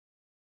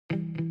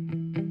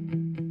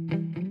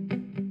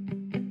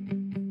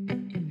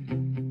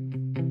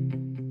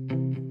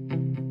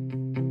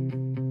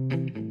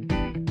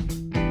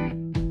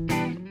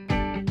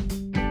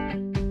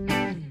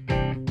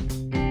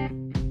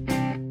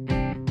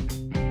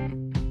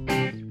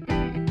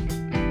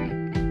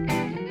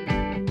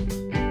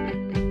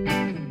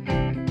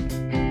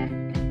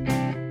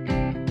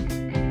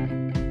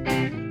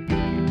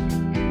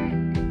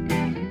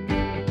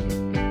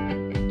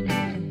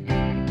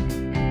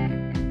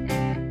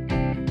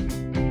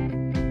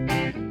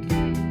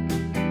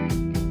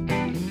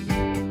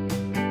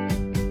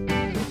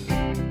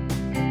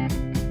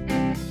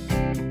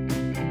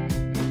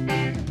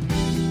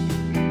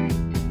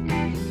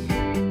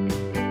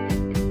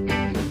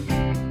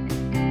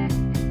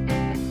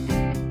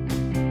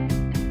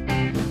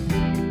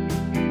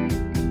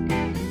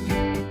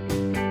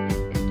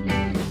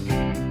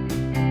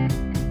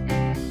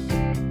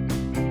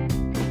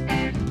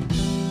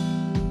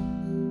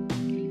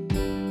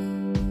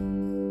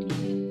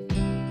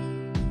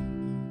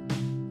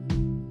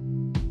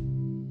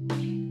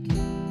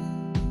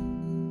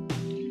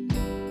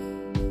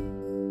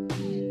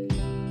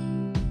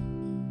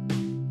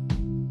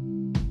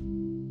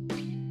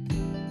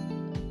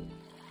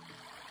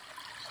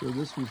So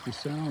this was the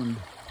sound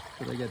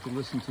that I got to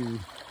listen to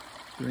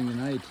during the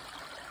night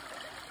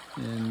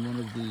in one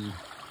of the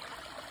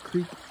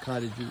creek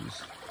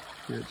cottages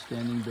here at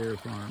Standing Bear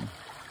Farm.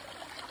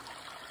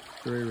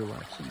 Very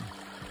relaxing.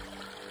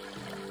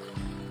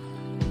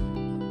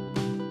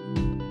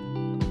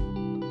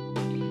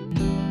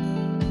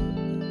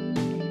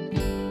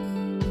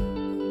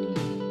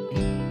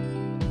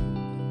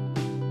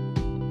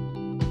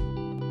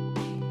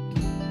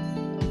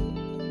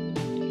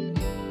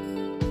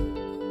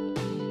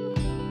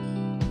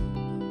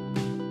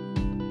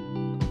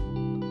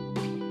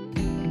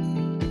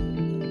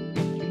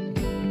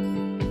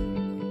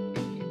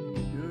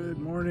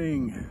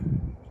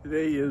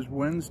 Today is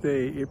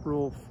Wednesday,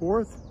 April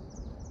 4th.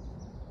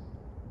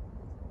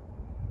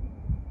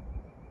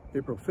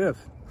 April 5th.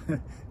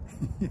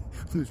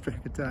 Lose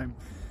track of time.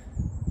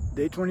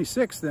 Day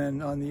 26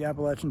 then on the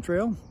Appalachian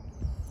Trail.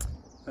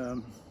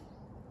 Got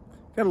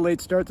a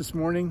late start this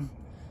morning.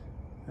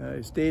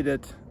 I stayed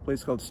at a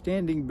place called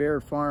Standing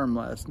Bear Farm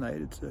last night.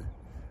 It's an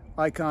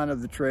icon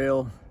of the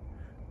trail.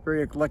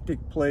 Very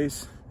eclectic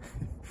place.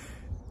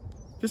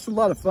 Just a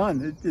lot of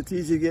fun. It's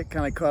easy to get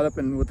kind of caught up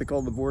in what they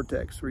call the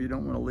vortex, where you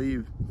don't want to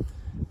leave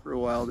for a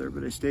while there.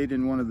 But I stayed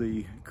in one of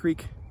the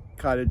creek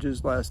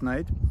cottages last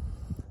night.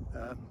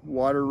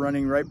 Water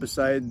running right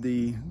beside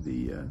the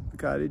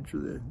cottage or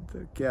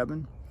the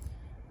cabin.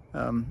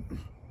 You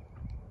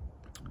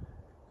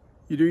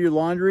do your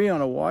laundry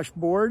on a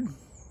washboard,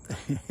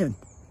 and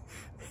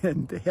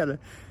they had a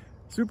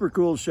super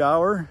cool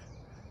shower.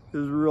 It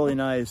was really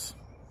nice.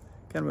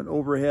 Kind of an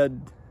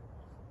overhead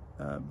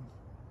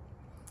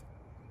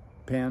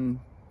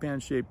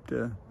pan-shaped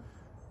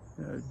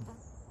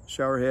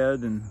shower head,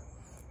 and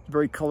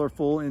very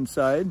colorful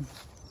inside.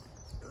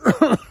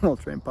 I'll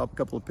try and pop a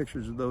couple of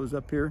pictures of those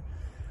up here.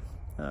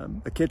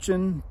 A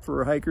kitchen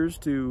for hikers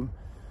to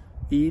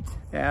eat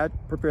at,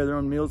 prepare their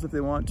own meals if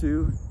they want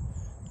to.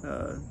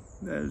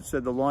 As I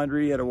said, the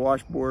laundry had a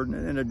washboard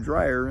and a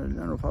dryer. I don't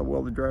know how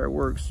well the dryer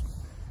works.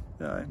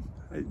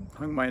 I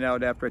hung mine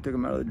out after I took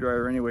them out of the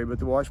dryer anyway, but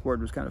the washboard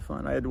was kind of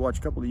fun. I had to watch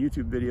a couple of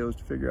YouTube videos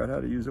to figure out how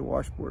to use a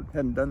washboard.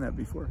 Hadn't done that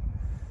before.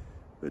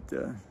 But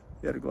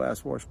they had a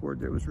glass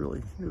washboard there. It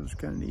was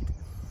kind of neat.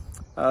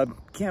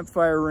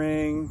 Campfire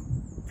ring,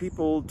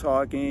 people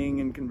talking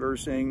and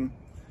conversing.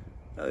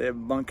 They have a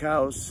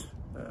bunkhouse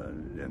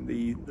and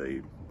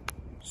the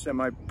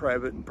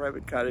semi-private and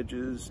private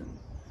cottages and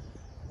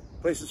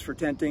places for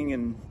tenting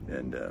and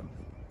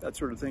that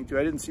sort of thing too.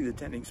 I didn't see the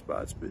tenting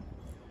spots, but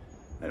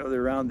I know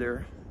they're around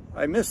there.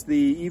 I missed the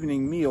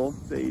evening meal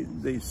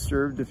they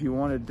served if you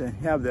wanted to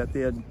have that. They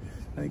had,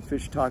 I think,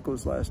 fish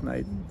tacos last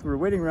night. We were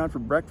waiting around for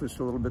breakfast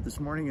a little bit this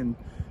morning,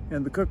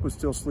 and the cook was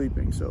still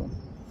sleeping, so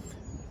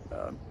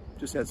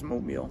just had some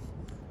oatmeal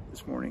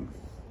this morning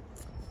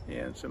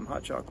and some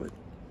hot chocolate.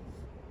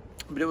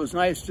 But it was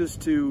nice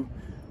just to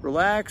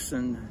relax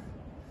and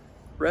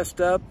rest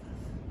up,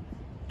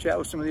 chat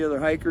with some of the other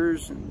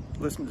hikers and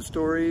listen to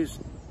stories.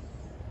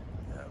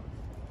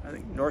 I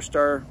think North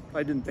Star,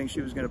 I didn't think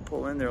she was going to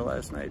pull in there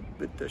last night,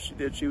 but she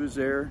did. She was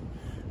there.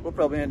 We'll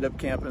probably end up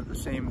camping at the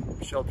same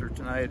shelter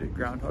tonight, at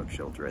Groundhog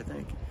shelter, I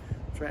think.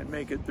 Try and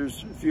make it.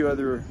 There's a few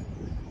other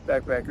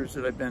backpackers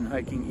that I've been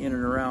hiking in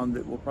and around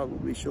that will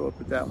probably show up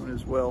at that one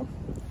as well.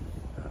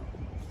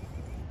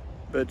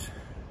 But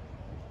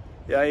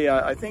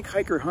yeah, I think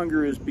hiker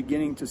hunger is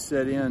beginning to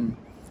set in.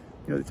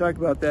 You know, they talk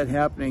about that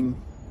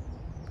happening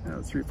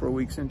 3 or 4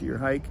 weeks into your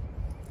hike.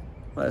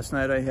 Last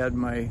night I had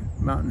my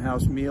mountain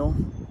house meal,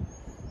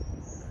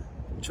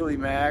 chili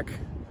mac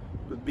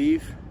with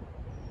beef,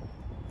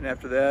 and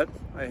after that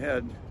I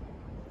had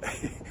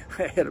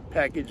I had a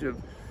package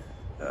of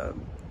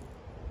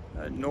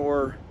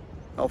Knorr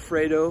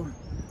Alfredo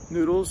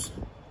noodles,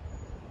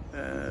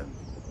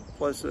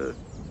 plus a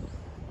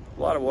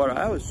lot of water.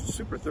 I was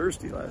super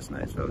thirsty last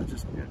night, so I was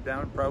just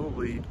down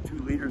probably 2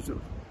 liters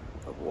of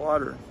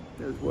water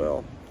as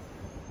well.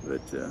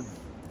 But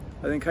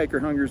I think hiker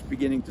hunger is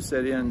beginning to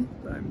set in,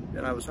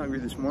 and I was hungry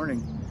this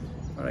morning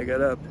when I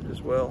got up as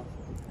well.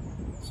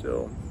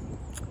 So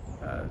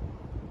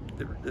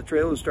the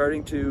trail is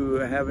starting to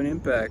have an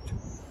impact.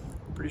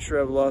 I'm pretty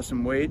sure I've lost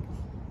some weight.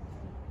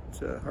 It's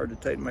hard to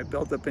tighten my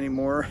belt up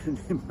anymore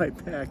in my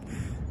pack.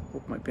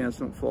 Hope my pants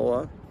don't fall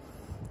off.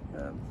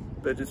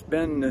 But it's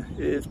been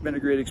a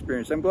great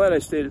experience. I'm glad I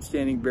stayed at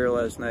Standing Bear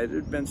last night. There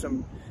had been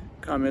some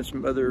comments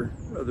from other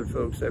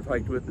folks I've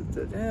hiked with that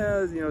said,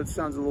 it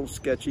sounds a little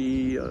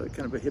sketchy,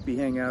 kind of a hippie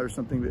hangout or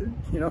something, but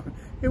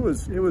it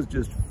was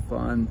just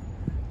fun,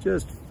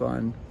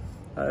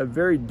 a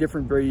very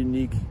different, very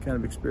unique kind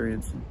of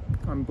experience.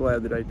 I'm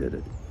glad that I did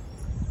it.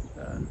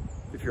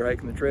 If you're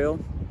hiking the trail,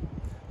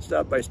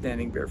 stop by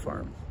Standing Bear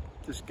Farm.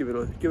 Just give it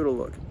a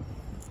look.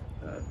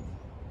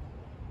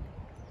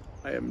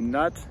 I am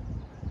not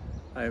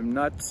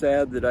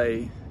sad that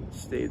I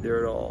stayed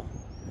there at all.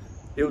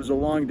 It was a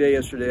long day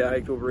yesterday. I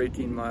hiked over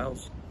 18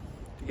 miles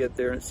to get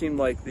there, and it seemed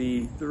like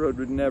the road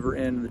would never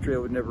end, the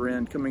trail would never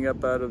end. Coming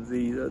up out of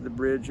the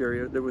bridge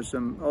area, there was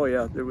some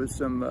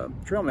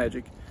trail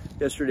magic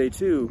yesterday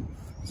too.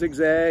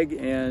 Zigzag,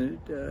 and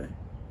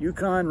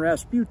Yukon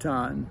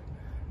Rasputin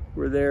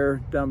were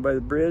there down by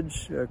the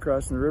bridge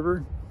crossing the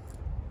river,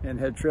 and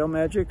had trail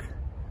magic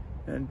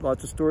and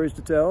lots of stories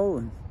to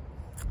tell,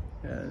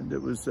 and it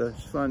was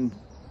fun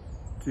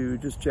to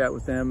just chat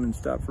with them and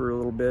stop for a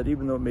little bit,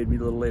 even though it made me a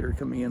little later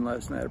coming in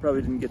last night. I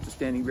probably didn't get to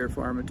Standing Bear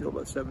Farm until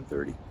about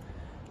 7:30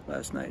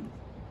 last night.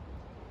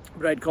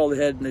 But I'd called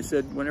ahead and they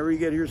said, whenever you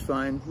get here is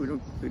fine. We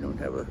don't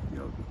have a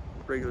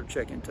regular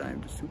check-in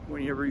time, just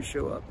whenever you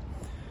show up,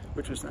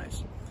 which was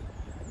nice.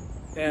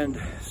 And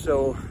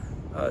so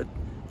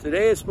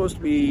today it's supposed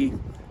to be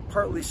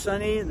partly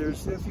sunny.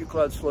 There's a few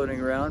clouds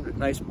floating around, but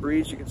nice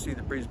breeze. You can see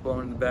the breeze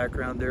blowing in the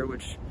background there,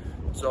 which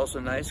is also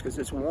nice because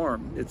it's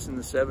warm. It's in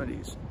the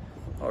 70s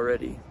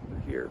already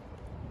here.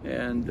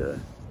 And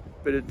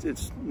but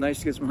it's nice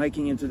to get some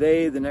hiking in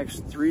today. The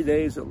next 3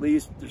 days at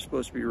least, there's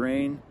supposed to be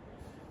rain.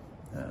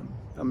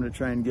 I'm going to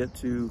try and get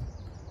to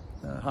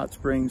Hot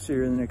Springs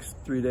here in the next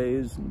 3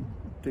 days and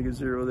take a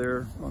zero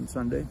there on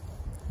Sunday.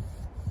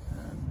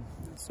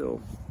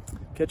 So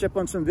catch up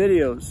on some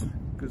videos,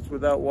 because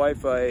without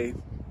Wi-Fi,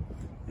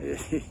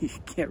 you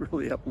can't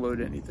really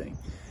upload anything.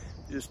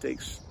 It just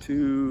takes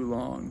too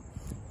long.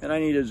 And I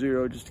need a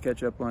zero just to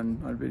catch up on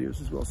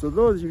videos as well. So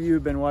those of you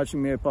who've been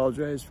watching me, I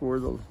apologize for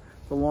the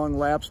long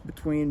lapse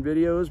between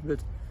videos,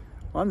 but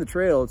on the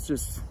trail, it's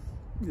just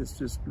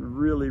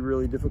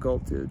really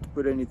difficult to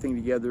put anything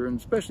together, and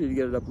especially to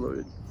get it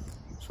uploaded.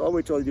 So I'll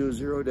wait till I do a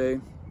 0 day.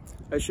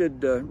 I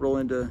should roll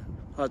into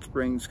Hot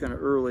Springs kind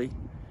of early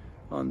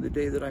on the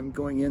day that I'm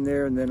going in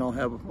there, and then I'll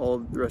have all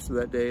the rest of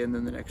that day and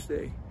then the next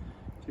day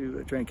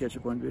to try and catch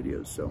up on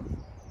videos. So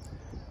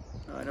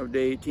I know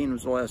day 18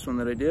 was the last one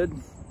that I did,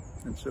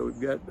 and so we've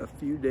got a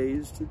few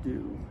days to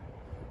do.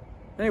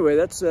 Anyway,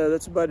 that's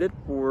about it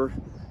for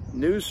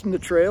news from the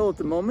trail at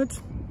the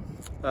moment.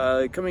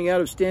 Coming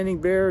out of Standing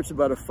Bear, it's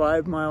about a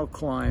 5-mile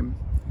climb.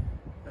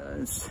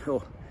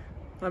 So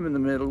I'm in the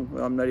middle.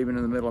 Well, I'm not even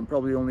in the middle. I'm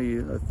probably only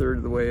a third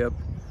of the way up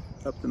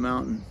the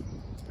mountain.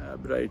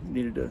 But I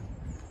needed to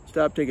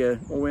stop, take a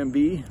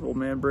OMB, old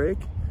man break,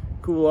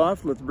 cool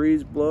off, let the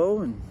breeze blow,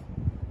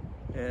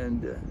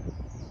 and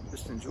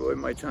just enjoy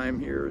my time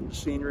here in the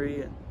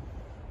scenery. And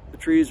the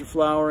trees are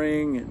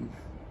flowering, and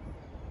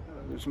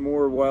there's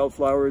more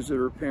wildflowers that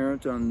are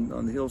apparent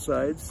on the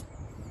hillsides.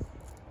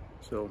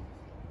 So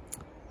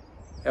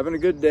having a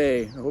good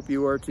day. I hope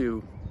you are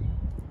too.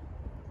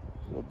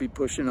 We'll be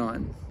pushing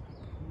on.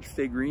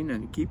 Stay green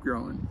and keep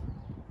growing.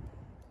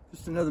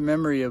 Just another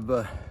memory of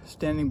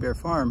Standing Bear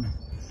Farm.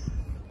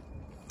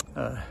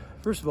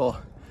 First of all,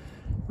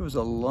 it was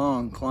a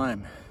long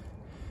climb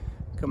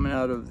coming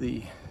out of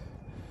the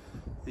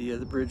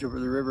bridge over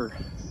the river,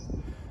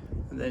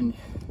 and then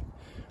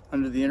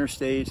under the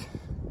interstate,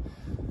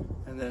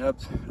 and then up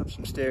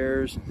some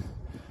stairs,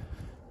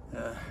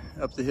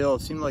 up the hill.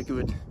 It seemed like it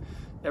would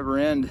never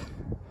end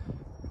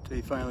until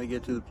you finally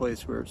get to the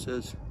place where it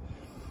says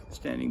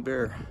Standing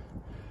Bear,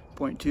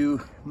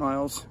 0.2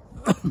 miles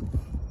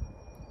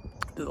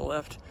to the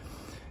left,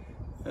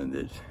 and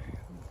the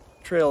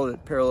trail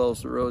that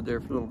parallels the road there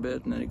for a little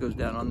bit, and then it goes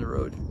down on the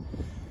road.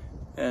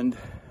 And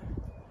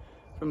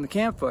from the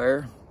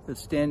campfire at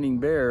Standing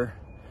Bear,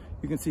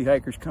 you can see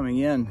hikers coming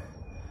in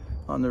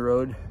on the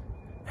road.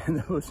 And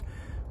there was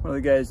one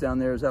of the guys down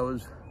there as I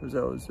was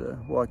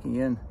walking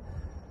in,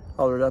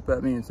 hollered up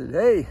at me and said,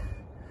 "Hey,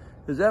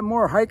 is that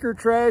more hiker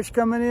trash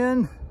coming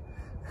in?"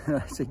 And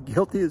I said,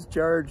 "Guilty as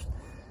charged."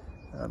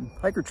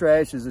 Hiker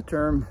trash is a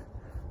term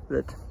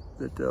that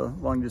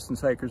long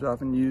distance hikers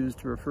often use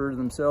to refer to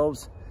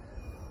themselves.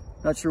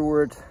 Not sure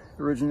where it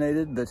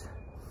originated, but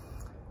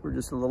we're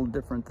just a little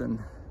different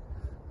than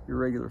your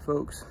regular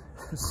folks.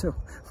 So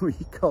we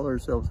call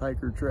ourselves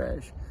hiker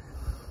trash.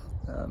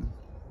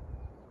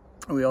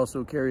 We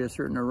also carry a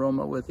certain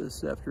aroma with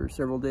us after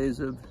several days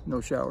of no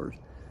showers.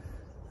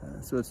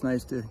 So it's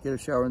nice to get a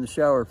shower, and the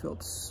shower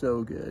felt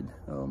so good.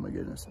 Oh my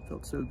goodness, it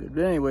felt so good.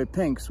 But anyway,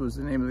 Pinks was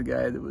the name of the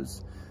guy that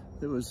was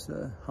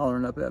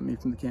hollering up at me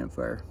from the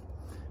campfire.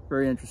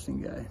 Very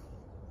interesting guy.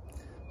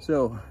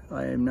 So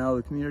I am now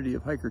the community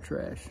of hiker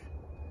trash,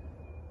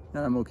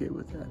 and I'm okay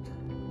with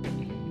that.